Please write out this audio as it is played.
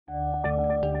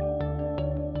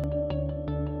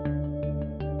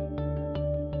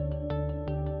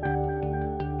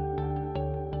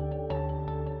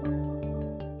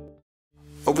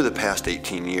Over the past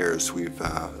 18 years,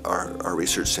 our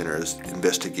research center has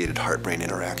investigated heart-brain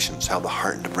interactions, how the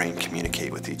heart and the brain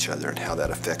communicate with each other and how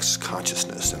that affects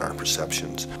consciousness and our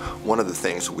perceptions. One of the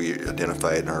things we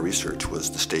identified in our research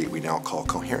was the state we now call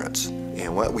coherence.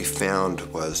 And what we found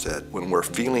was that when we're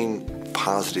feeling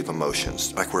positive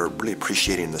emotions, like we're really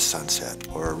appreciating the sunset,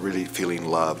 or really feeling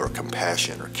love or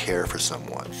compassion or care for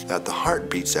someone, that the heart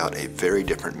beats out a very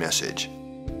different message.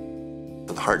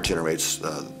 The heart generates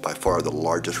by far the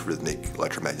largest rhythmic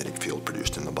electromagnetic field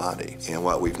produced in the body. And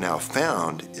what we've now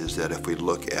found is that if we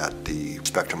look at the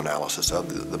spectrum analysis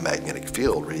of the magnetic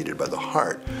field radiated by the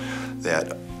heart,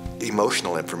 that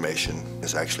emotional information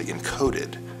is actually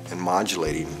encoded and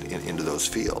modulating into those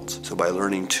fields. So by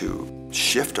learning to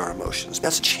shift our emotions,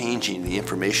 that's changing the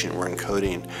information we're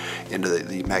encoding into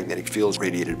the magnetic fields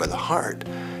radiated by the heart,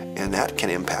 and that can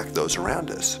impact those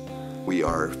around us. We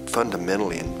are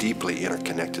fundamentally and deeply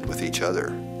interconnected with each other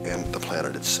and the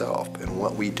planet itself, and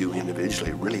what we do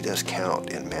individually really does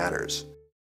count and matters.